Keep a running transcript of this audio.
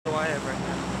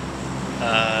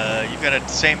got a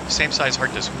same size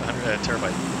hard disk, 100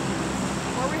 terabyte.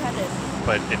 Where are we headed?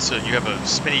 But it's you have a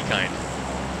spinny kind.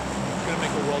 It's gonna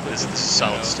make a world of This is difference.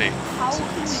 solid state. How can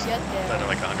we get there? Better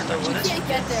like 100 times. We can't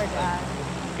get there, Dad.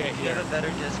 Okay, If you here. have a better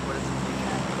disk, what is it?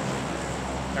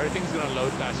 Everything's gonna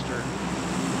load faster.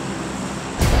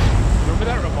 Remember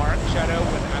that remark, Shadow,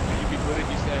 when after you rebooted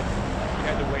you said you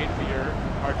had to wait for your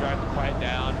hard drive to quiet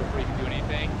down before you could do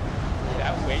anything?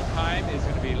 That wait time is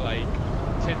gonna be like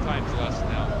 10 times less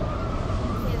now.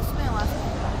 Yeah, this is gonna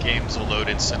last. Games will load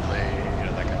instantly, you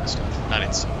know, that kind of stuff. Not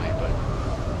instantly, but...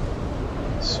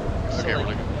 So, okay, we're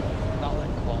like, looking. not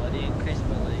like quality increase,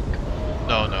 but like...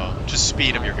 No, just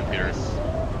speed of your computer.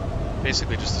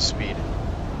 Basically just the speed.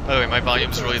 By the way, my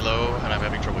volume's really low, and I'm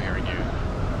having trouble hearing you.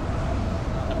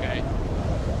 Okay.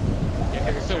 Yeah,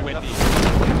 'cause it's so windy.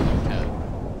 Yeah.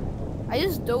 I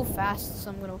just dove fast, so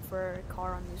I'm gonna look for a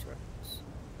car on these roads.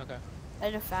 Okay. I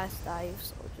did a fast dive,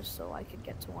 just so I could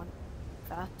get to one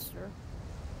faster.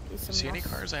 See any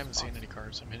cars? I haven't seen any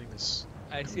cars. I'm hitting this.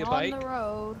 I see a On bike. the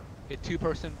road. A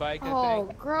two-person bike, I Oh,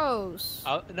 think. gross.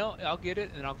 I'll get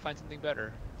it, and I'll find something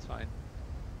better. It's fine.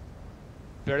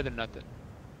 Better than nothing.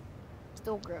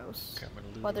 Still gross. Okay, I'm gonna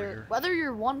loot over here. Whether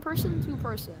you're one person, two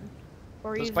person,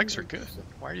 or Those even bikes are three good. person.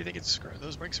 Why do you think it's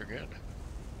those bikes are good?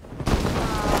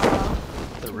 Uh,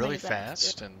 They're too really many bikes,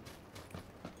 fast and.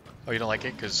 Oh, you don't like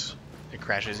it because it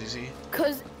crashes easy?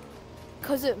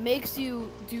 Cause it makes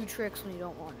you do tricks when you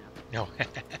don't want to. No.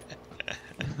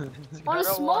 On a I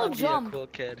don't small wanna be a jump. cool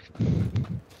kid.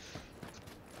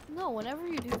 No, whenever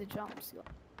you do the jumps.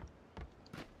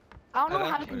 I don't know don't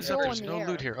how to think What is so. control that? in There's the no air.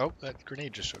 loot here. Oh, that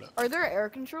grenade just showed up. Are there air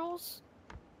controls?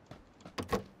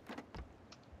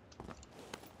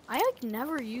 I like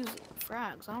never use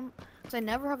frags. Cause I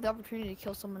never have the opportunity to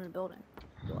kill someone in a building.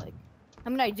 Like, I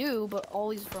mean I do, but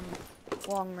always from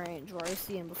long range where I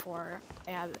see him before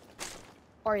I have it,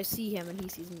 or I see him and he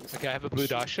sees me. Okay, I have a blue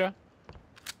Dasha.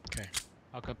 Okay.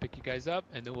 I'll come pick you guys up,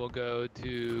 and then we'll go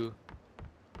to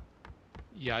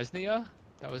Yasnia.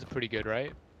 That was pretty good,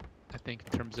 right? I think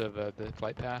in terms of the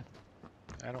flight path.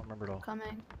 I don't remember it all.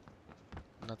 Coming.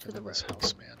 Nothing the in this road.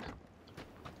 house, man.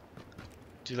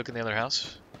 Do you look in the other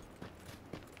house?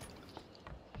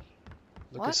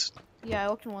 Look What? Yeah, I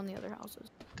looked in one of the other houses.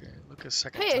 Okay, look a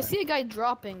second Hey, time. I see a guy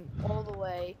dropping all the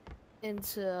way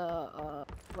into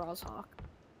Roshawk.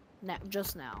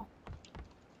 Just now.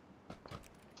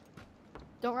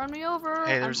 Don't run me over.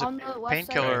 Hey, there's I'm a on the left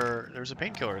painkiller. There's a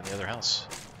painkiller in the other house.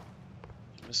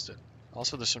 You missed it.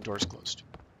 Also, there's some doors closed.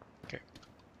 Okay.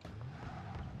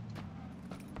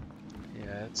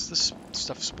 Yeah, it's this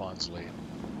stuff spawns late.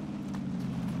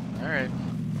 All right.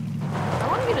 side. I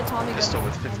want to get a Tommy gun. Pistol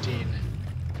with 15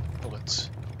 bullets.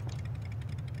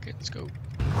 Okay, let's go.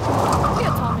 I want to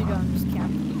get a Tommy gun. Just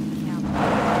camp.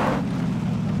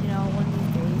 You know, one of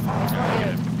these days. I just want to get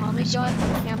a Tommy gun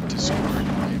and camp To in score the a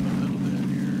little bit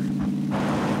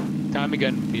here. Tommy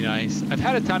gun would be nice. I've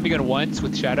had a Tommy gun once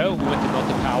with Shadow. We went to Melt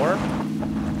the Power,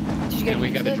 Did you get and we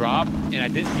got the drop, and I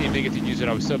didn't even get to use it.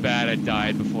 I was so bad I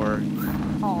died before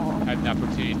Oh. I had an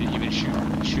opportunity to even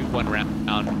shoot one round.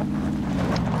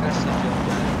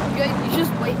 You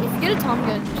just wait. If you get a Tommy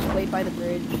gun, just wait by the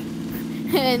bridge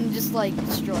and just like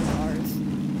destroy cars.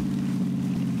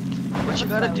 What you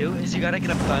gotta do is you gotta get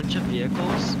a bunch of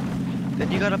vehicles,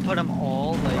 then you gotta put them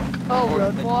all like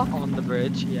roadblock? on the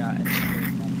bridge. Yeah.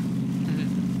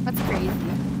 That's crazy.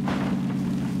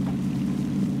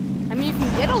 I mean, if you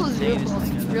get all those vehicles,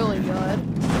 it's really good.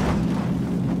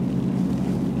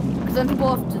 Because then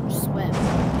people have to swim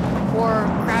or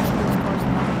crash into those cars.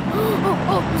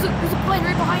 Oh, there's a plane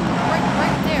right behind you,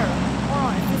 right there. Hold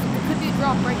on, there could be a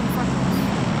drop right in front of us.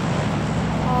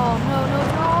 Oh no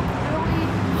drop,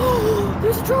 really?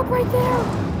 There's a drop right there.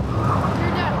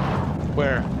 You're dead.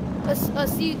 Where?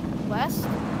 See west,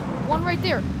 one right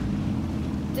there.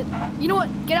 You know what?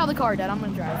 Get out of the car, Dad. I'm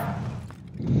gonna drive.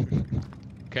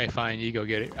 Okay, fine. You go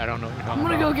get it. I don't know what you're talking I'm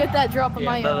gonna about. go get that drop on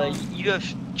my But own. you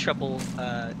have trouble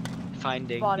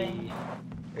finding Spotting.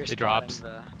 the drops.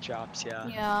 The drops, yeah.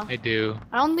 Yeah. I do.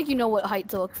 I don't think you know what height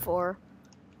to look for,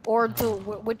 or to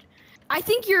which. I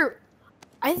think your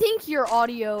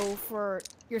audio for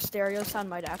your stereo sound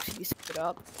might actually be screwed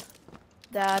up,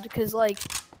 Dad, because like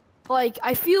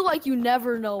I feel like you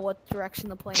never know what direction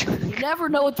the plane is in. You never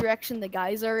know what direction the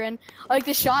guys are in. Like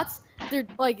the shots, they're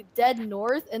like dead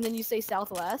north, and then you say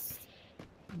southwest.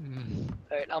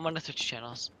 Alright, I'm gonna switch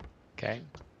channels. Okay.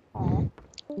 Aw.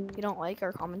 You don't like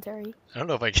our commentary? I don't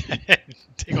know if I can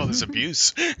take all this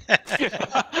abuse. You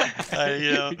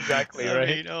know, Exactly, I right?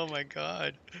 mean, oh my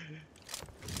god.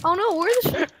 Oh no, where the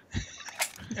shit?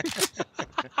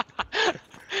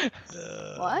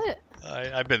 What?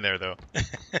 I've been there though.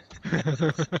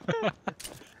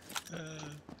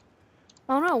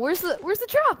 Oh no, where's the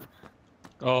drop?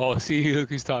 Oh, see, look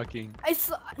who's talking. I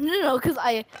saw no, cause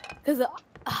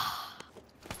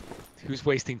Who's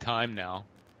wasting time now?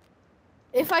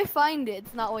 if I find it,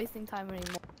 it's not wasting time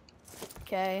anymore.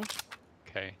 Okay.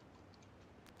 Okay.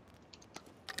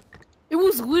 It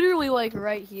was literally like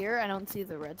right here. I don't see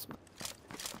the red smoke.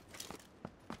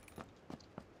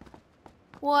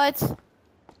 What?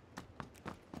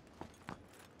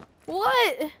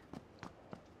 What?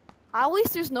 At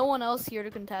least there's no one else here to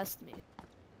contest me.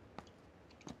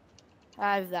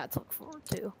 I have that to look forward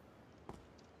to.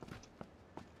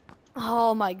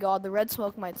 Oh my god, the red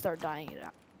smoke might start dying it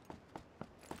out.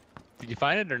 Did you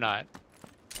find it or not?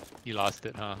 You lost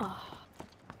it, huh?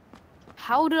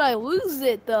 How did I lose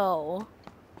it though?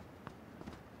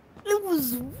 It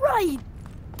was right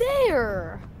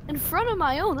there, in front of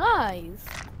my own eyes.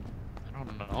 I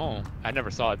don't know. I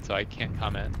never saw it, so I can't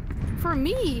comment. For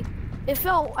me, I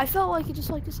felt like it just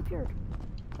like disappeared.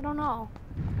 I don't know.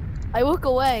 I look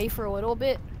away for a little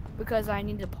bit because I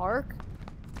need to park,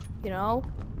 you know?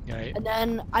 Right. And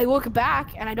then I look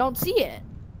back and I don't see it.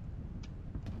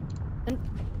 And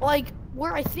like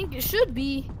where I think it should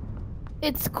be,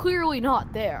 it's clearly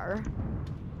not there.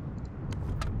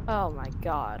 Oh my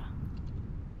god.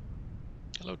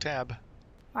 Hello, Tab.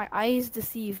 My eyes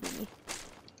deceive me.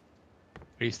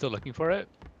 Are you still looking for it?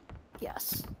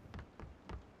 Yes.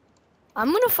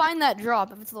 I'm gonna find that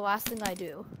drop if it's the last thing I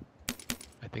do.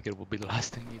 I think it will be the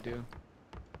last thing you do.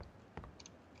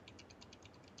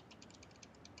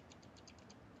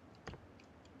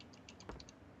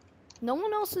 No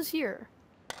one else is here.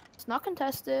 It's not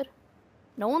contested.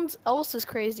 No one else is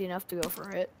crazy enough to go for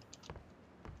it.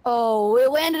 Oh, it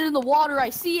landed in the water. I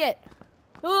see it.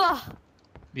 Ugh.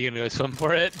 You gonna go swim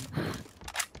for it?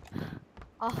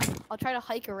 I'll try to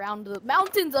hike around the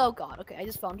mountains. Oh god. Okay, I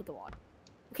just fell into the water.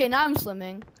 Okay, now I'm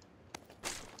swimming.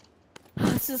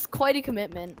 This is quite a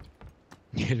commitment.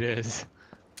 It is.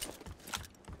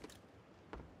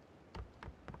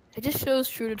 It just shows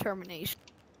true determination.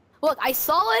 Look, I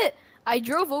saw it. I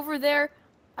drove over there.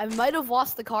 I might have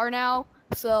lost the car now.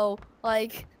 So,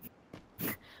 like,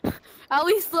 at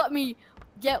least let me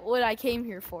get what I came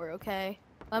here for, okay?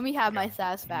 Let me have my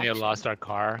satisfaction. You lost our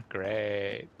car?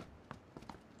 Great.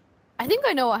 I think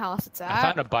I know what house it's at. I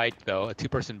found a bike, though. A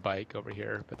two-person bike over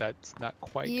here, but that's not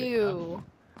quite good enough. Ew.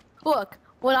 Look,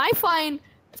 when I find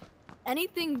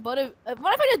anything but a...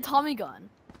 when I find a Tommy gun...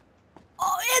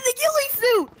 Oh, and the ghillie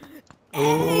suit!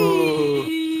 Ooh.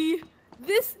 Hey!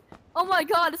 This... Oh my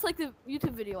god, it's like the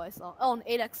YouTube video I saw. Oh, an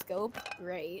 8x scope.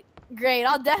 Great. Great,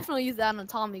 I'll definitely use that on a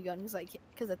Tommy gun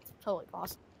because that's totally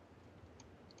possible.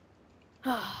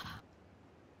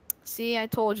 See, I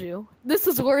told you. This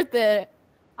is worth it.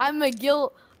 I'm a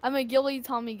ghillie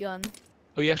Tommy gun.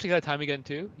 Oh, you actually got a Tommy gun,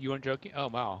 too? You weren't joking? Oh,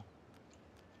 wow.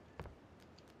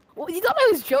 Well, you thought I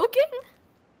was joking?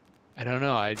 I don't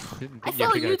know. I didn't I think you saw a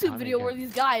actually got a YouTube Tommy video gun. where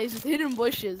these guys just hid in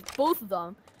bushes. Both of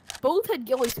them. Both had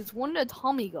ghillie suits. One had a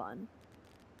Tommy gun.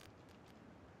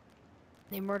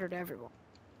 They murdered everyone.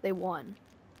 They won.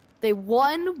 They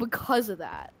won because of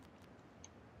that.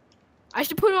 I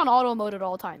should put it on auto mode at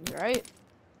all times, right?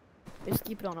 Just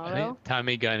keep it on I auto. think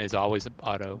Tommy gun is always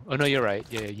auto. Oh no, you're right.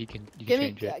 Yeah, you can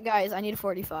change it. Guys, I need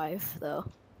 45 though.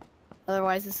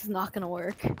 Otherwise, this is not gonna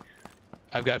work.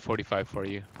 I've got 45 for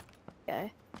you.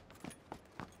 Okay.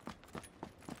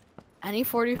 Any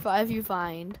 45 you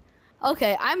find.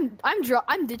 Okay, I'm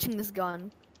ditching this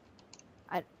gun.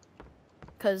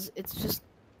 Cause it's just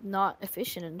not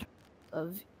efficient in terms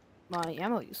of my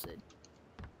ammo usage,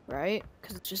 right?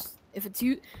 Cause it's just if it's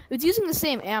using the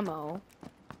same ammo.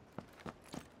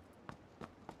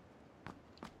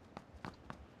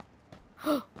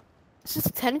 This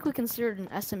is technically considered an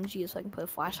SMG, so I can put a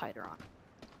flash hider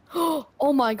on.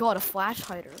 Oh my god, a flash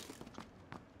hider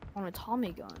on a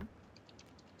Tommy gun.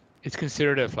 It's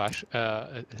considered a flash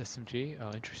a SMG.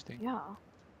 Oh, interesting. Yeah.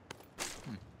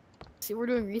 See, we're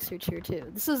doing research here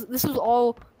too. This was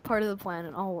all part of the plan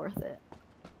and all worth it.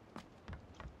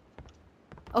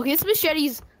 Okay, this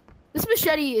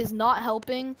machete is not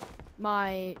helping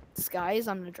my disguise.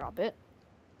 I'm gonna drop it.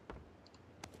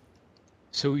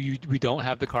 So we don't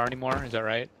have the car anymore, is that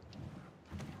right?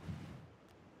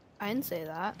 I didn't say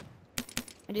that.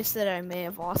 I just said I may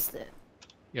have lost it.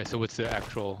 Yeah, so what's the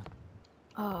actual...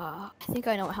 I think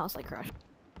I know what house I crashed.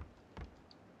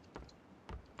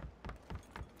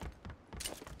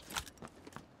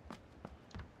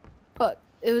 But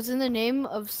it was in the name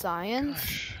of science.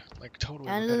 Gosh, like totally.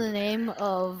 And in the name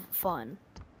of fun.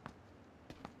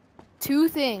 Two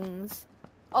things.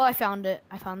 Oh, I found it.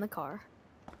 I found the car.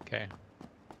 Okay.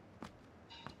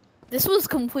 This was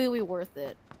completely worth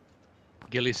it.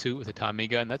 Ghillie suit with a Tommy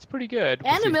gun. That's pretty good.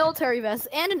 And a military vest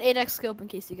and an 8x scope in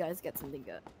case you guys get something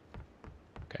good.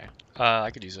 Okay. I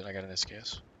could use it. I got an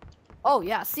SKS. Oh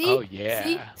yeah, see? Oh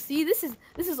yeah. See, this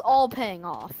is all paying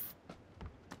off.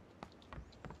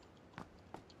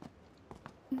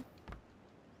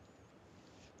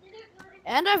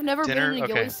 And I've never been in a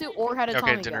ghillie suit or had a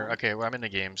Tommy Okay, dinner. gun. Okay, well, I'm in the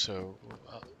game, so...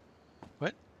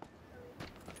 what?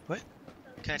 What?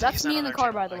 Can I That's take me in the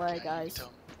another car, channel? by the way, guys.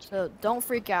 Don't. So don't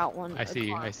freak out when I see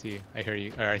you. I see you. I hear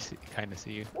you. Or I kind of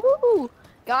see you. Woo!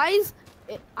 Guys,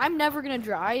 I'm never gonna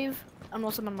drive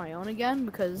unless I'm on my own again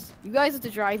because you guys have to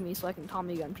drive me so I can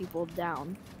Tommy gun people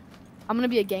down. I'm gonna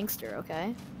be a gangster,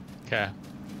 okay? Okay.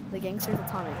 The gangster's a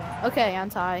Tommy gun. Okay,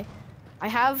 Anti. I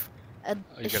have a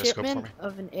You got a scope for shipment me?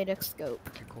 of an 8x scope.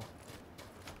 Okay, cool.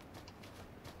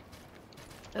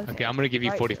 Okay, I'm gonna give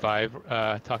you right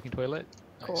 45 talking toilet.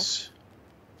 Cool. Nice.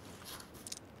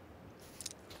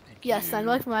 Thank Yes, you.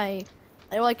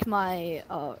 I like my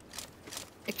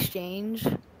exchange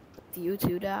with you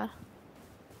too, Dad.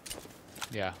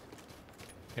 Yeah.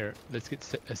 Here, let's get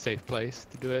a safe place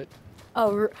to do it.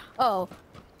 Oh.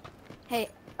 Hey,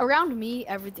 around me,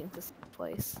 everything's a safe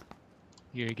place.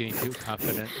 You're getting too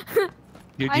confident.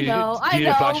 I know, do you need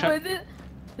a flash but do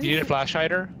you need a flash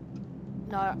hider?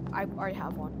 No, I already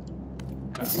have one.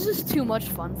 This is just too much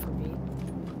fun for me.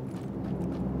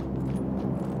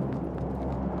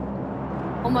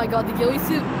 Oh my god, the ghillie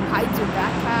suit hides your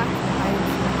backpack, hides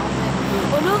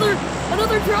your helmet.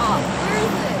 Another drop! Where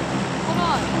is it? Hold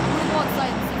on, I'm gonna go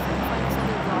outside and see if I can find this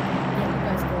other drop and get you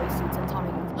guys ghillie suits and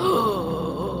Tommy guns.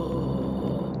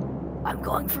 I'm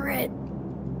going for it!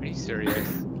 Are you serious?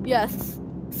 Yes,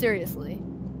 seriously.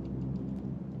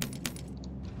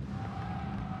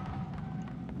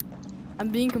 I'm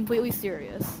being completely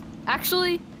serious.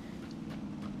 Actually,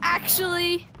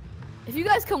 if you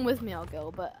guys come with me, I'll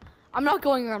go, but I'm not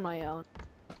going on my own.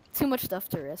 Too much stuff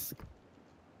to risk.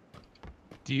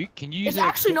 Can you use It's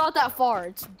actually not that far.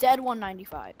 It's dead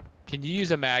 195. Can you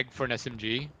use a mag for an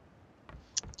SMG?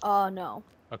 No.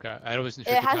 Okay, I wasn't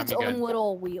sure. It if the has its Tommy own gun-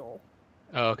 little wheel.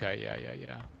 Oh, okay, yeah.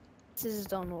 This is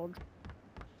its own little...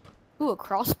 Ooh, a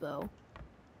crossbow.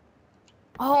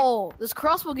 Oh, this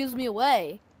crossbow gives me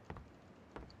away.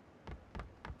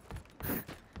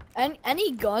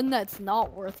 Any gun that's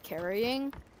not worth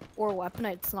carrying, or weapon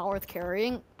that's not worth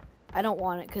carrying, I don't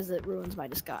want it because it ruins my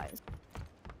disguise.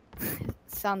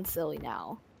 Sounds silly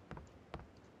now.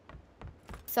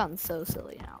 Sounds so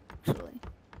silly now, actually.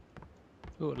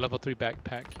 Ooh, level 3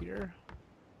 backpack here.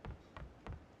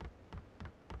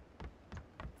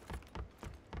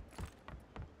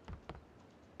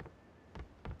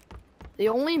 The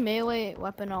only melee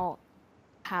weapon I'll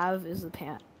have is the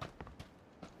pant.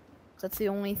 That's the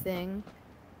only thing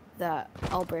that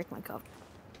I'll break my cover.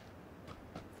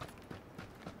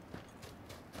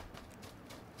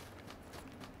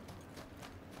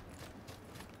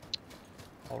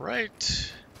 All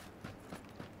right.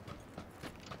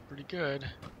 Pretty good.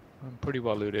 I'm pretty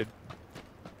well looted.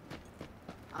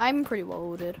 I'm pretty well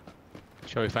looted.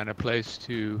 Shall we find a place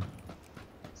to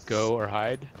go or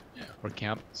hide? Yeah. Or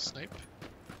camp? Snipe.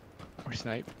 Or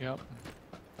snipe, yep.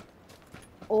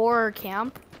 Or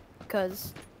camp,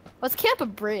 because let's camp a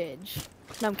bridge.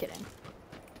 No, I'm kidding.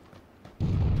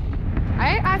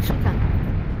 I actually kind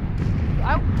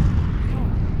of.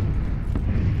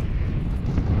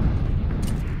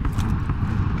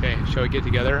 Okay, shall we get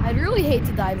together? I'd really hate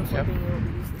to die before Yep. being able to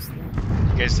use this thing.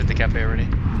 You guys did the cafe already?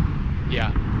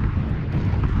 Yeah.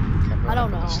 Can't I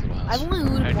don't remember know. this little house. I've only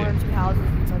looted I one or did. two houses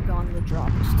since I've gone to the drop.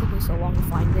 It just took me so long to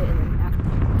find it and then actually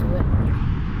do it.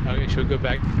 Okay, should we go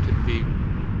back to the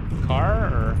car,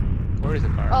 or where is the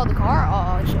car? Oh, the car? Oh,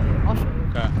 I'll show you. I'll show you.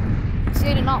 Okay. See,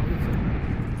 I did not lose it.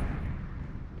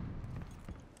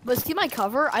 But see my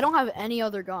cover? I don't have any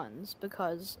other guns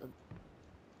because...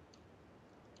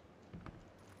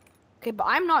 Okay, but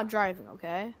I'm not driving,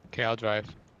 okay? Okay, I'll drive.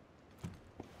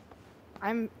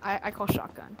 I call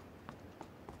shotgun.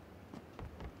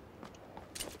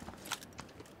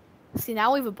 See,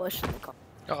 now we have a bush in the car.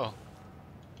 Uh-oh.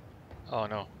 Oh,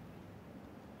 no.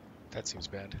 That seems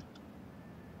bad.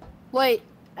 Wait,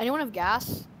 anyone have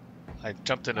gas? I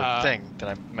jumped in a thing that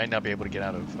I might not be able to get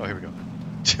out of. Oh, here we go.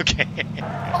 Okay.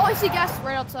 Oh, I see gas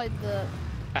right outside the...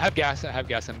 I have gas,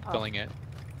 I'm Oh. filling it.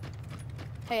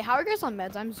 Hey, how are you guys on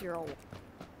meds? I'm 0.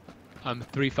 I'm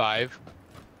 3-5.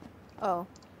 Oh.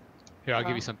 Here, I'll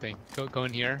give you something. Go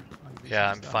in here. I'll give you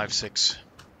Yeah, some I'm stuff. 5'6".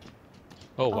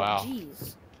 Oh, wow.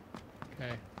 Jeez.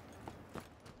 Okay.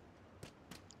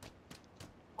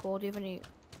 Cool, do you have any...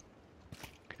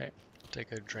 Okay.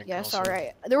 Take a drink. Yes, also.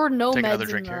 alright. There were no Take meds another in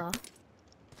drink the... here.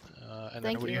 And then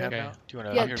Thank what do you you. have Okay. now? Do you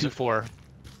want Yeah, to? Here's, 2-4.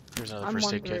 here's another I'm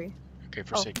first aid 1-3. kit. Okay, Oh,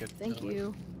 first aid kit. thank Another one.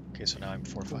 you. Okay, so now I'm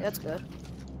 4-5. That's good.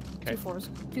 Okay. 2-4's,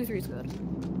 2-3's good.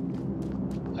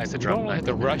 I have to We drop don't have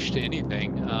to rush to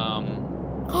anything.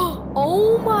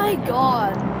 Oh my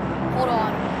god! Hold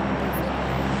on.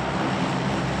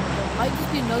 There might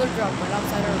just be another drop right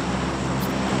outside our.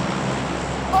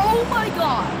 Oh my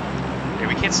god! Okay,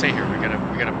 we can't stay here. We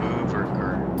gotta move or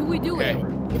Do we do Okay. it?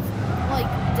 It's like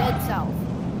dead south.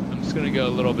 I'm just gonna go a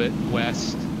little bit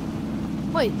west.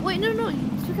 Wait, no.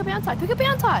 Pick up anti. Pick up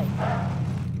anti.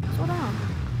 Slow down.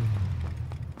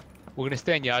 We're gonna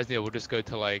stay in Yasnia. We'll just go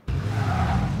to like.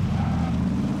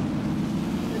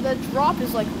 The drop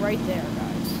is like right there,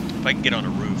 guys. if I can get on a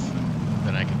roof,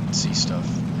 then I can see stuff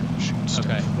and shoot stuff.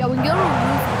 Okay. Yeah, we can get on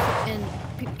a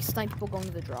roof and snipe people going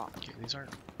to the drop. Okay, these aren't.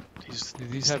 Do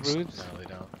these have things- roofs? No, they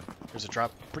don't. There's a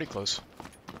drop pretty close.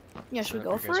 Yeah, should we So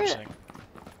go you for guys are it? saying.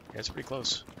 Yeah, it's pretty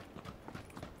close.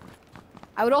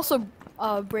 I would also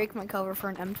break my cover for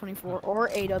an M24 or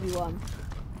AWM.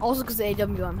 Also, because the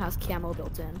AWM has camo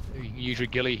built in. You can use your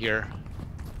ghillie here.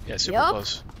 Yeah, super Yup.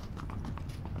 close.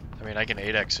 I mean, I can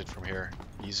 8x it from here.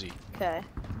 Easy. Okay.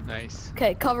 Nice.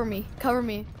 Okay, cover me. Cover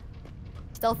me.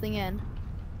 Stealthing in.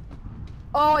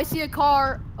 Oh, I see a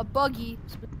car. A buggy,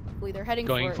 specifically. They're heading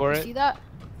Going for for it. it? See that?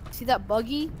 See that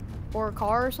buggy? Or a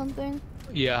car or something?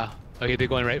 Yeah. Okay, they're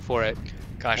going right for it.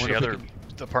 Gosh, Wonder the if we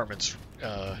other apartments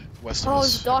west of Oh,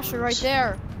 us. there's a Dodger right roofs.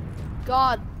 there.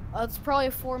 God, it's probably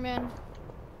a 4-man.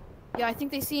 Yeah, I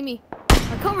think they see me.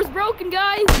 My cover's broken,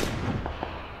 guys!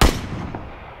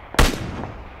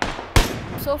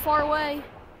 I'm so far away.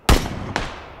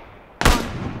 Come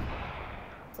on.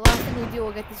 It's the last thing we do,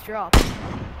 we'll get this drop.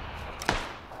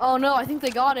 Oh no, I think they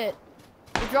got it.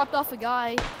 They dropped off a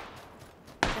guy.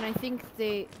 And I think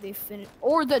they finished.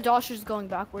 Or the Dodger's going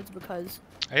backwards because...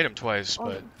 I hit him twice, Oh.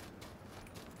 but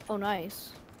Oh,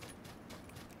 nice.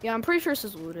 Yeah, I'm pretty sure this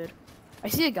is looted. I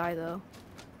see a guy, though.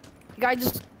 The guy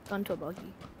just gun to a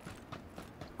buggy.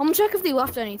 I'm gonna check if they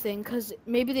left anything, because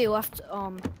maybe they left,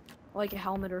 like a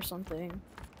helmet or something.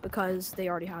 Because they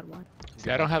already had one.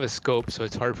 See, I don't have a scope, so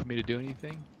it's hard for me to do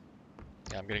anything.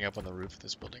 yeah, I'm getting up on the roof of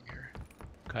this building here.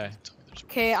 Okay. Tell me there's a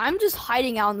Okay, I'm just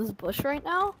hiding out in this bush right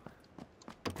now.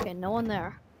 Okay, no one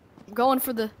there. I'm going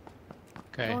for the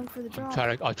Okay. going for the drop.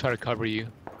 I'll try to cover you.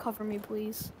 Cover me,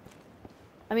 please.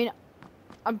 I mean,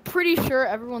 I'm pretty sure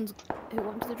everyone's who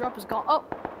went to the drop is gone. Oh,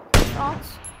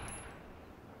 shots.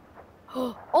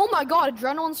 Oh my god,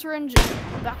 adrenaline syringe,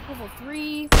 back level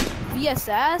 3,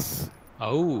 VSS,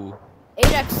 Oh.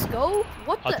 8x scope.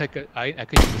 What I'll the? take a. I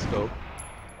could use the scope.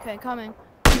 Okay, coming.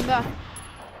 Coming back.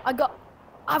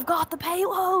 I've got the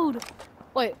payload.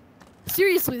 Wait,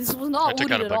 seriously, this was I not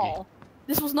took out looted a at buggy. all.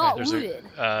 This was not there's looted.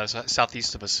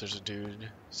 southeast of us, there's a dude.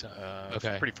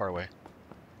 Okay. Pretty far away.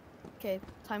 Okay,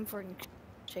 time for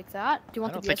shake that. Do you I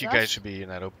want don't the think VSS? you guys should be in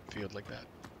that open field like that.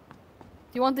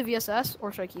 Do you want the VSS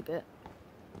or should I keep it?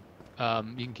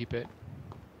 You can keep it.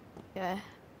 Yeah.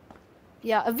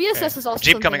 Yeah, a VSS Okay. is also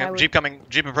Jeep something coming I up. would... Jeep coming.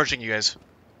 Jeep approaching you guys.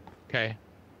 Okay.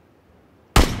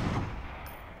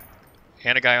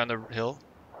 And a guy on the hill.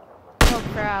 Oh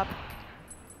crap.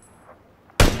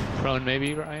 Prone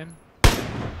maybe, Ryan?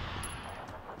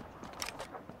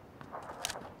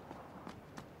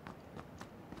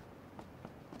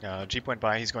 Jeep went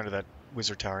by. He's going to that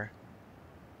wizard tower.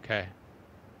 Okay.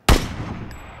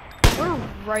 We're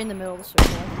right in the middle of the circle. I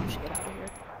think we should get out of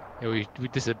here. Yeah,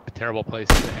 this is a terrible place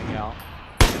to hang out.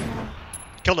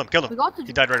 Killed him. Killed We him. got the...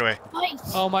 He died right away.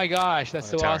 Nice! Oh my gosh, that's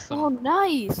On the so tower. awesome. Oh,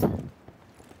 nice!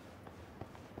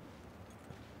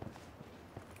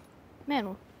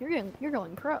 Man, you're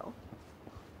going pro.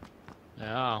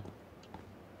 Yeah.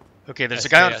 Okay, there's a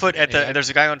That's guy on chaos, foot at the. yeah. There's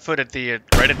a guy on foot at the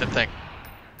right at the thing.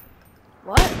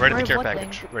 What? Right at the care what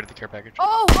package. thing? Right at the care package.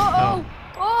 Oh!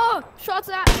 Oh! Shots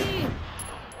at me!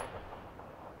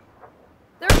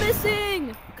 They're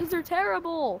missing! Because they're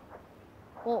terrible!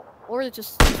 Well, or they're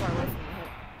just too far away from the hit.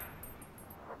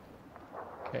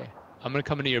 Okay. I'm gonna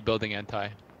come into your building, Anti.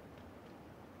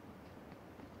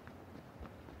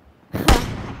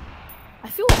 I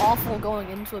feel awful going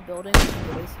into a building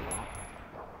with a waste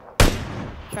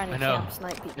trying to I know. camp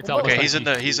snipe people. It's But almost Okay,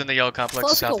 like he's in the yellow complex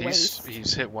Close to southeast. waste.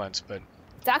 He's hit once, but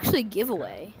it's actually a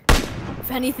giveaway,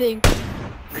 if anything,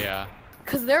 Yeah.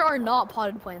 because there are not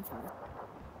potted plants in this,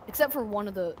 except for one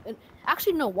of the.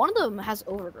 Actually, no, one of them has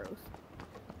overgrowth.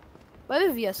 But I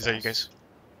have a VSS. is that you guys?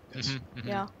 Yes. Mhm.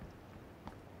 Yeah.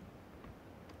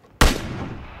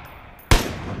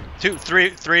 2,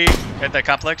 3 at that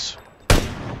complex.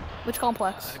 Which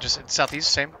complex? Just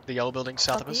southeast, same. The yellow building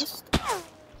south of us. Southeast?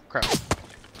 Crap.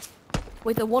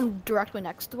 Wait, the one directly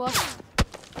next to us?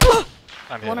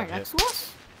 I'm hit. One I'm right hit. next to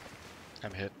us?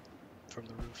 I'm hit from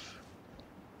the roof.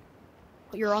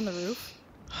 You're on the roof?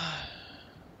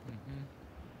 Mm-hmm.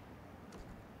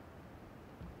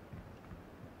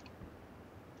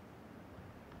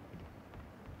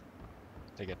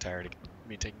 They get tired of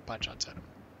me taking pot shots at them.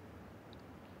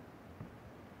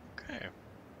 Okay,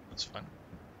 that's fun.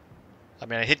 I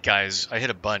mean, I hit guys. I hit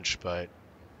a bunch, but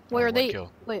Where are only one they?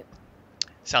 kill. Wait.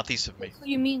 Southeast of me. What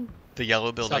do you mean? The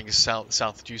yellow building is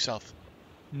south, due south.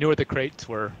 Knew where the crates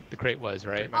were. The crate was,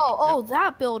 right? Pretty much, Oh,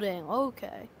 that building.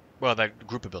 Okay. Well, that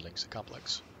group of buildings, the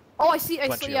complex. Oh, I see.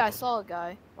 Bunch of Yeah, yellow I saw a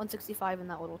guy. 165 in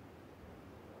that little.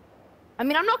 I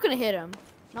mean, I'm not gonna hit him.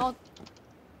 No.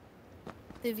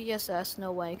 The VSS,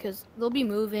 no way, because they'll be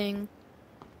moving.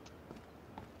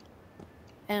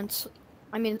 And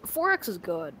I mean, 4x is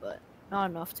good, but not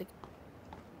enough to.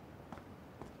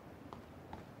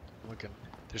 Looking.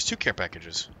 There's 2 care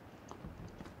packages.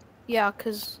 Yeah,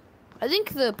 because I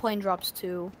think the plane drops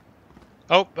 2.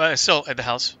 Oh, still at the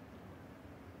house.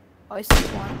 Oh, I see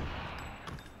one.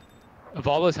 Of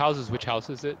all those houses, which house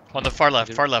is it? On the far left,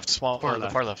 Is it- small, Far the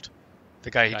left. far left. The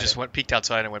guy, he Got just it. peeked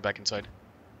outside and went back inside.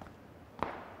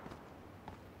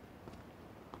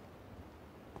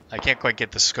 I can't quite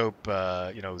get the scope,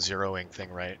 zeroing thing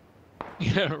right.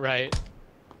 Yeah, right.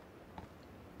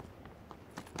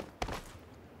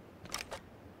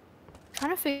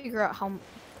 Trying to figure out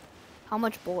how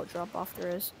much bullet drop off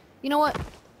there is. You know what?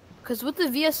 Because with the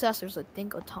VSS, there's I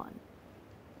think a ton.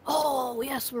 Oh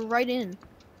yes, we're right in.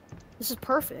 This is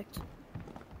perfect.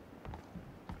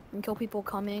 And kill people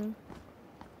coming.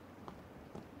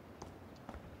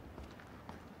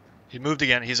 He moved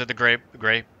again. He's at the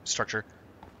gray structure,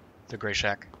 the gray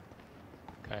shack.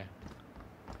 Okay.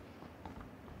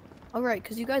 All right,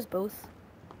 because you guys both.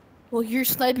 Well, you're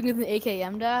sniping with an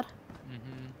AKM, Dad.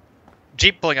 Mm-hmm.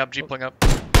 Jeep pulling up. Jeep pulling up.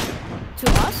 To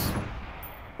us?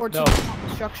 Or to No. the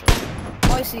structure?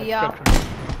 Oh, I see. Yeah.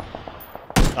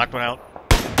 Knocked one out.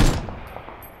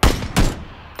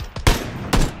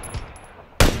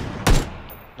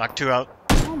 Knocked 2 out.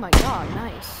 Oh my God,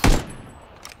 nice.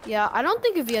 Yeah, I don't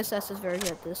think a VSS is very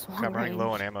good at this one. I'm running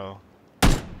low on ammo.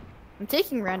 I'm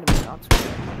taking random shots.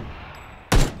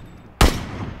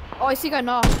 Oh, I see a guy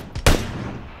knocked.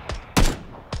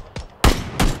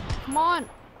 Come on.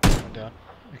 One down.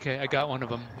 Okay, I got one of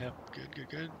them. Yep.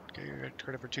 Good. Okay, you're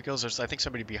credit for 2 kills. There's, I think,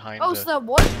 somebody behind. Oh, so that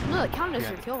what? No, that counted as Yeah.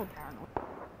 your kill, apparently.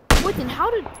 Wait, then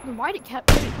why did Cap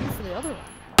get you for the other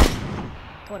one?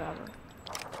 Whatever.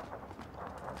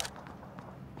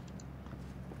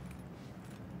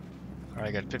 All right,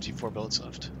 I got 54 bullets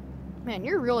left. Man,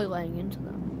 you're really laying into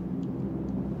them.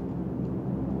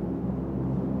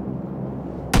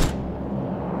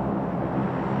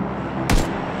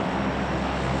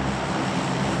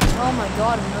 Oh my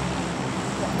God,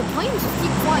 the planes just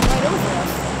keep flying right over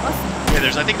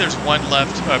us. Yeah, I think there's 1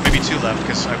 left, maybe 2 left,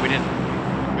 because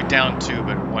we downed 2,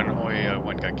 but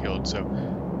one got killed, so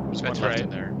there's 1 That's left right. in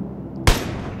there.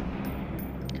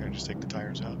 Okay, just take the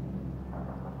tires out.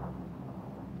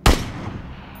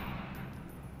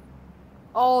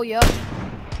 Oh, yep.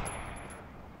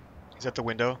 He's at the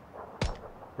window,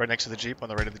 right next to the Jeep, on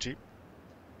the right of the Jeep.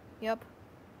 Yep.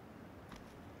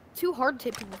 Too hard to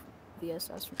hit people with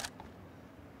VSS.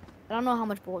 I don't know how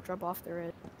much bullet drop off there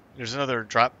is. There's another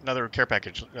care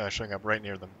package showing up right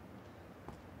near them.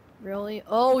 Really?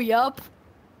 Oh, yep.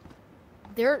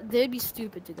 They'd be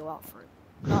stupid to go out for it.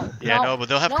 No. Yeah, no, but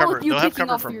they'll have not cover. with you They'll have picking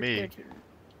cover off from me. their team.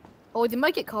 Oh, they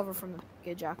might get cover from the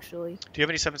package actually. Do you have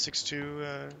any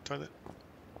 7.62 toilet?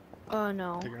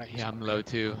 No. That you're not Yeah, using? I'm low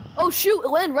too. Oh shoot! It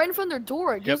landed right in front of their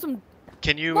door. It gives them.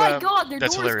 Can you? My God, their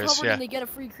that's door is hilarious. covered Yeah, and they get a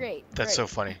free crate. that's so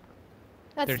Great.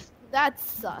 funny. That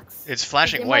sucks. It's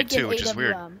flashing They white might get too, which is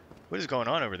weird. AWM. What is going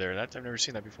on over there? I've never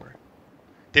seen that before.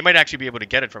 They might actually be able to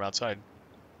get it from outside.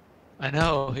 I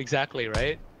know, exactly,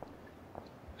 right?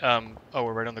 Oh,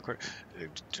 we're right on the corner.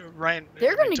 Ryan,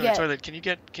 They're gonna get- toilet. Can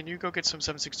you go get some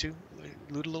 7.62?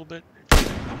 Loot a little bit.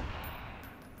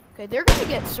 Okay, they're gonna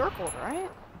get circled, right?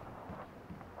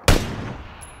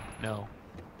 No,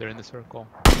 they're in the circle.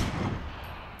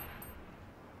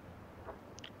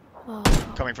 Oh,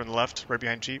 Coming from the left, right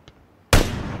behind Jeep.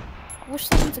 I wish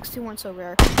 7.62 weren't so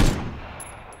rare.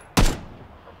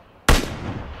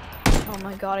 Oh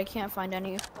my God, I can't find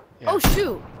any. Yeah. Oh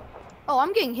shoot! Oh,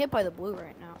 I'm getting hit by the blue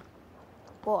right now.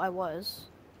 Well, I was.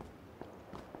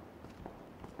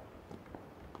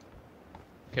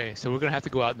 Okay, so we're gonna have to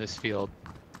go out in this field.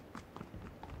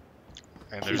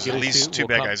 And there's Your at ghillie least suit 2 will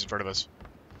bad come- guys in front of us.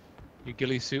 Your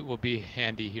ghillie suit will be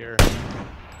handy here.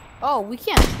 Oh, we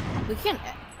can't. We can't.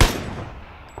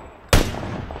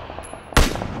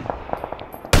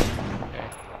 Okay.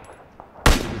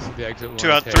 the exit.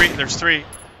 Two out, three. There's three.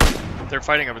 They're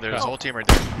fighting over there. There's a whole team right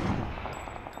there.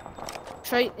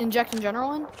 Should I inject in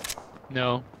general in?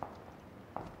 No.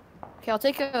 Okay, I'll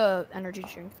take a energy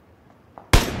drink.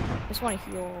 I just want to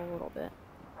heal a little bit.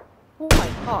 Oh my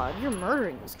god, you're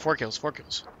murdering this guy. 4 kills, 4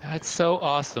 kills. That's so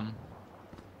awesome.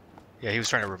 Yeah, he was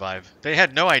trying to revive. They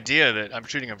had no idea that I'm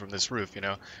shooting him from this roof, you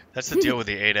know? That's the deal with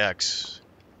the 8X.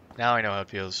 Now I know how it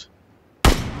feels.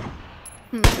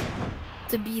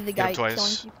 To be the guy killing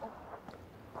people.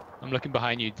 I'm looking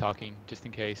behind you talking, just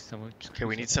in case someone... Okay,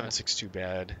 we need 7.62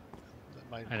 bad.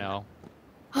 I know.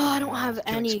 Oh, I don't have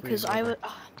any, because I would...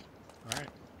 Alright.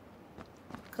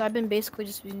 Because I've been basically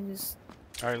just using this...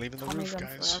 Alright, leaving the roof,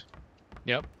 guys.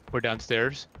 Yep, we're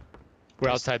downstairs. We're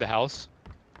outside the house.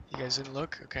 You guys didn't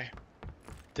look? Okay.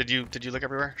 Did you look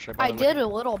everywhere? Should I did a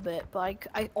little bit, but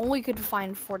I only could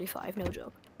find 45, no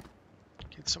joke.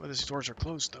 Some of these doors are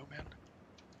closed though, man.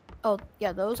 Oh,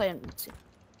 yeah, those I didn't see.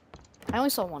 I only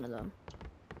saw one of them.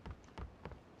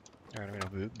 Alright, I'm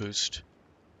gonna boost.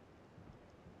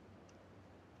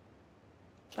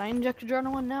 Should I inject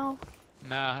adrenaline now?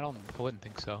 Nah, I wouldn't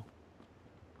think so.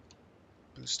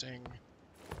 Boosting.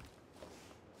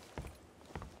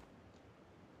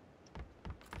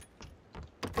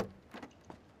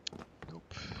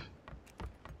 Nope.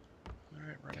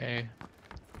 Alright, running. Okay.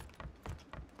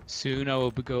 Soon I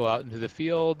will go out into the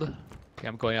field. Okay,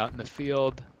 I'm going out in the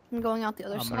field. I'm going out the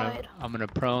other side. I'm gonna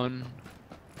prone.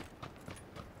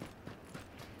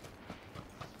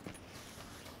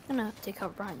 I'm gonna take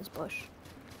cover behind this bush.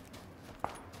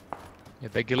 Yeah,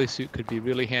 that ghillie suit could be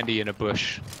really handy in a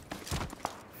bush.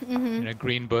 In a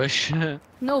green bush.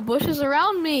 No bushes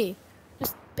around me!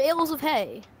 Just bales of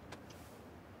hay.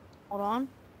 Hold on.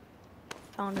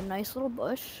 Found a nice little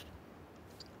bush.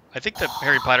 I think the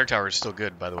Harry Potter tower is still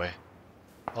good, by the way.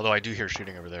 Although I do hear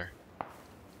shooting over there.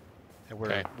 And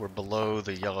we're below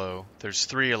the yellow. There's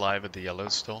 3 alive at the yellow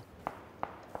still.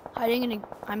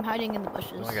 I'm hiding in the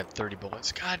bushes. I only got 30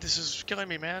 bullets. God, this is killing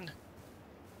me, man.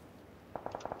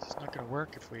 This is not gonna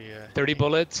work if we 30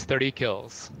 bullets, 30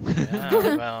 kills. Yeah,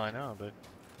 well, I know, but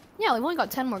Yeah, we've only got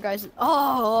 10 more guys.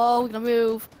 Oh, we're gonna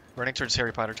move. running towards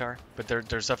Harry Potter tower, but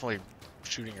there's definitely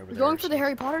shooting over We're there. going for the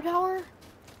Harry Potter tower?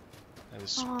 That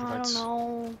I don't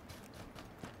know.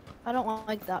 I don't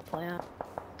like that plan.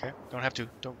 Okay, don't have to.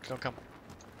 Don't come.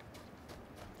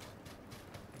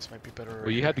 This might be better.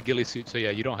 Well, you have the ghillie suit, so yeah,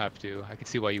 you don't have to. I can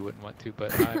see why you wouldn't want to,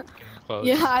 but I'm getting close.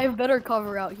 Yeah, I have better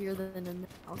cover out here than in the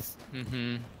house.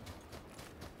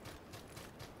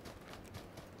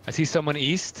 I see someone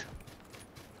east.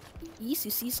 East,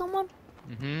 you see someone?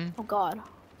 Oh god.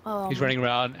 He's running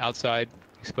around outside,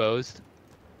 exposed.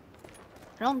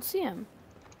 I don't see him.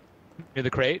 Near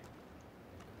the crate.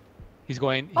 He's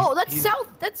going. Oh, that's south.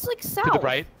 That's like south. To the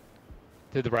right.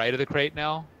 To the right of the crate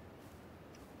now.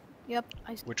 Yep.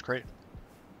 I see. Which crate?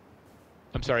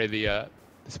 I'm sorry, the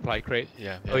supply crate.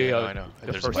 Yeah. Oh yeah, I know.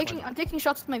 There's a bunch. I'm taking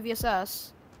shots with my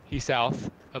VSS. He's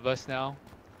south of us now.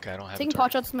 Okay, I don't have. Taking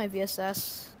pot shots with my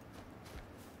VSS.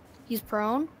 He's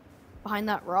prone, behind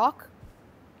that rock.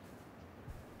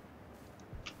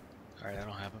 All right, I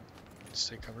don't have him.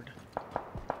 Stay covered.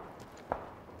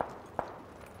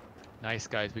 Nice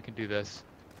guys, we can do this.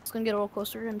 Just gonna get a little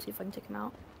closer and see if I can take him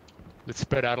out. Let's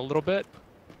spread out a little bit.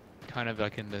 Kind of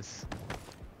like in this.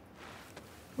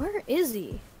 Where is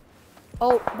he?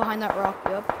 Oh, behind that rock.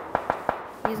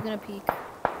 Yep. He's gonna peek.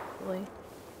 Really.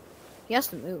 He has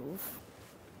to move.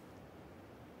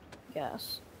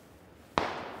 Yes.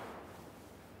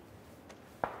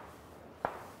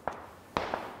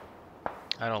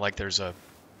 I don't like. There's a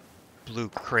blue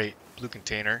crate, blue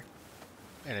container,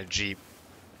 and a Jeep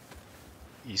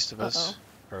east of us,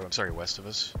 or I'm sorry, west of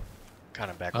us, kind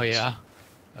of backwards. Oh yeah.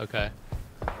 Okay.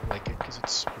 I like it because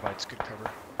it provides good cover.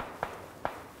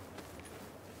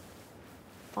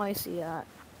 Oh, I see that.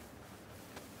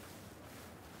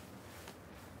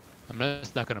 I'm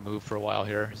just not gonna move for a while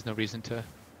here. There's no reason to do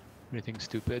anything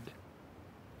stupid.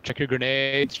 Check your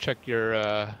grenades. Check your.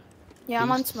 Yeah,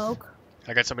 I'm on boosts. smoke.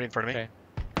 I got somebody in front of me.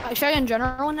 Okay. Should I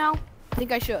adrenaline now? I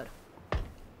think I should.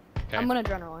 Okay. I'm gonna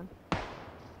adrenaline.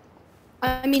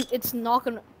 I mean, it's not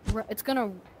gonna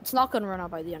run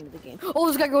out by the end of the game. Oh,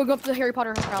 this guy going up to the Harry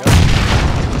Potter house.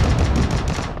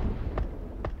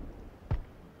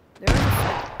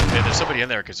 Yeah, there's somebody in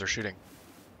there because they're shooting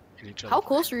at each other. How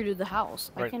close are you to the house?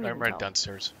 I can't even I'm right tell.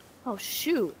 downstairs. Oh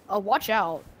shoot! Oh, watch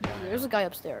out! There's a guy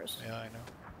upstairs. Yeah, I know.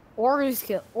 Or he's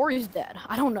killed, or he's dead.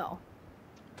 I don't know.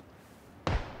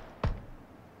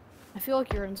 I feel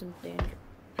like you're in some danger.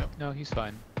 Yep. No, he's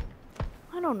fine.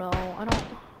 I don't know. I don't.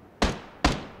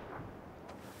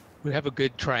 We have a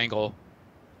good triangle.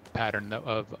 pattern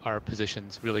of our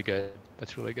positions. Really good.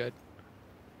 That's really good.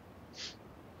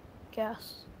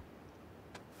 Gas.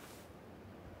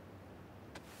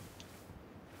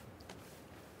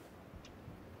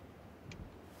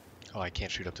 Oh, I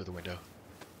can't shoot up to the window.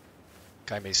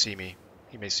 Guy may see me.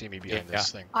 He may see me behind Yeah.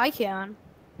 this thing. I can.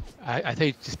 I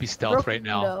think just be stealth Broke right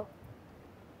now. window.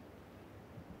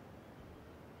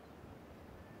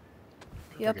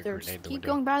 I'll Yep, take a there's. grenade the Keep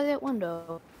window. going by that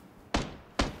window.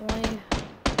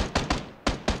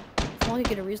 Only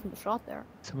get a reasonable shot there.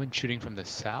 Someone shooting from the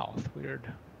south.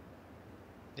 Weird.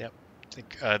 I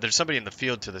think there's somebody in the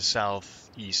field to the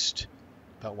southeast,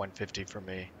 about 150 from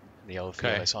me. In the yellow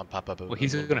field, Okay. I saw him pop up. Well,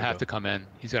 he's gonna have to come in.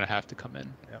 He's gonna have to come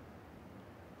in.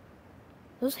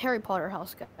 Those Harry Potter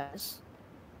house guys.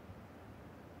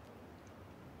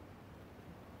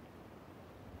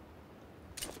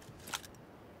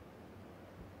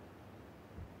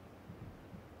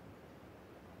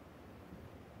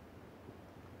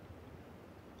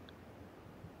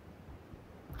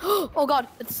 Oh god,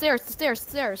 it's the stairs, the stairs, the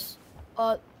stairs.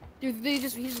 Dude,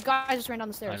 guy just ran down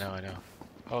the stairs. I know.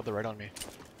 Oh, they're right on me.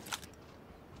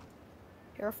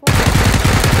 Careful.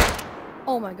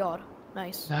 Oh my god,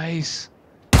 nice. Nice.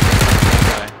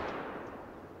 Okay.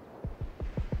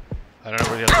 I don't know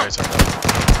where the other guys are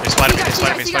though. They spotted me, they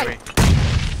spotted me.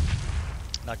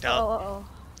 Knocked out. Oh.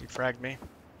 He fragged me.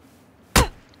 Okay.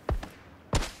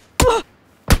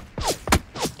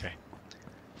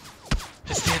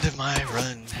 It's the end of my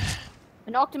run.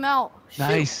 I knocked him out. Shoot,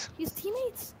 Nice. he's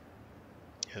teammates.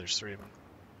 Yeah, there's 3 of them.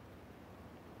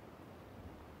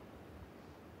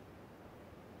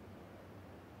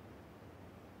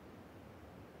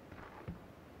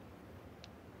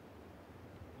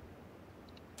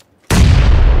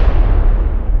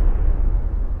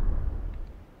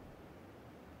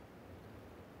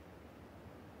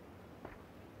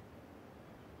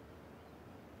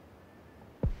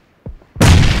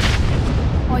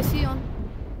 Oh, I see you on.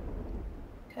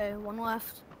 Okay, one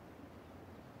left.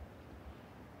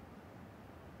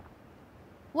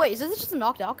 Wait, is this just a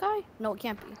knocked out guy? No, it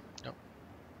can't be.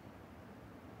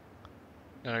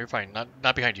 No, you're fine.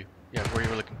 Not behind you. Yeah, where you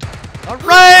were looking. All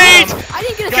right! I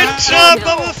didn't get a Good single job,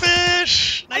 kill.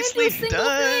 Bubblefish! I didn't do a Nicely single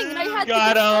thing, and I done! had Got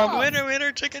to get him. up. Winner,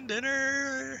 winner, chicken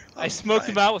dinner! I smoked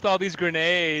him out with all these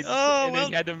grenades, Oh, and then well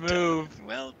he had to move.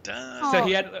 Well done. Oh.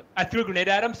 So I threw a grenade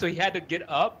at him, so he had to get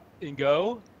up and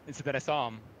go, and so then I saw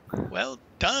him. Well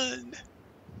done.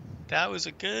 That was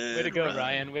a good Way to go, run.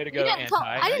 Ryan. Way to You go, didn't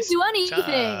Anti. I didn't do anything.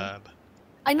 Job.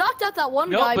 I knocked out that one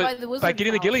No, guy by but the wizard by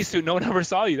getting the house. ghillie suit, no one ever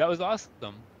saw you. That was awesome.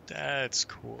 That's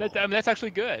cool. That's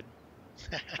actually good.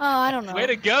 Oh, I don't know. Way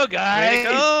to go, guys. Way to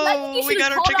I go! think you We should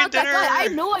got have our called chicken out that dinner! guy. I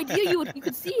had no idea you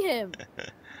could see him.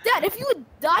 Dad, if you had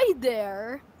died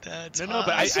there. That's No, but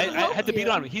I should've had to beat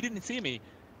helped on him. He didn't see me.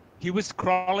 He was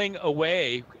crawling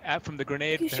away from the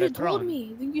grenade You that should I have told thrown.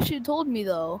 me. I think you should have told me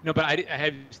though. No, but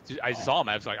I saw him.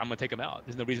 I was like, I'm gonna take him out.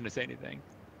 There's no reason to say anything.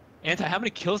 Anti, how many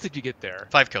kills did you get there?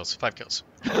 5 kills. 5 kills.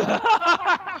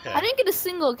 I didn't get a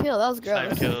single kill. That was 5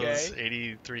 gross. kills, Okay.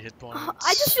 83 hit points.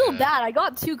 I just feel Yeah. bad. I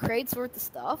got 2 crates worth of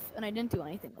stuff, and I didn't do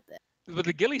anything with it. But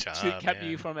the ghillie Job, suit kept man.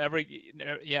 you from every.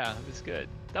 Yeah, it was good.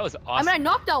 That was I awesome. mean, I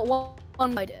knocked out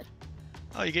one I did.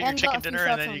 Oh, you get your And got chicken a few dinner and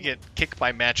shots then on you it. get kicked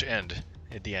by match end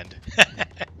at the end.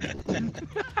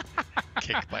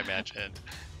 Kicked by match end.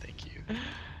 Thank you.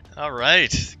 All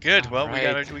right, good. Well, we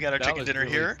got our That chicken was dinner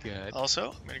really here. Good.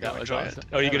 Also, I'm gonna go That was enjoy awesome. it.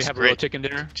 Oh, you're That gonna was have a real great. chicken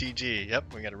dinner? GG.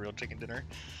 Yep, we got a real chicken dinner.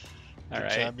 All Good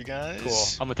right. job, you guys. Cool.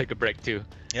 I'm gonna take a break too.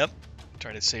 Yep.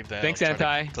 Try to save that. Thanks, I'll try to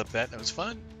Anti. Clip that. That was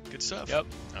fun. Good stuff. Yep.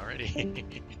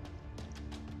 Alrighty.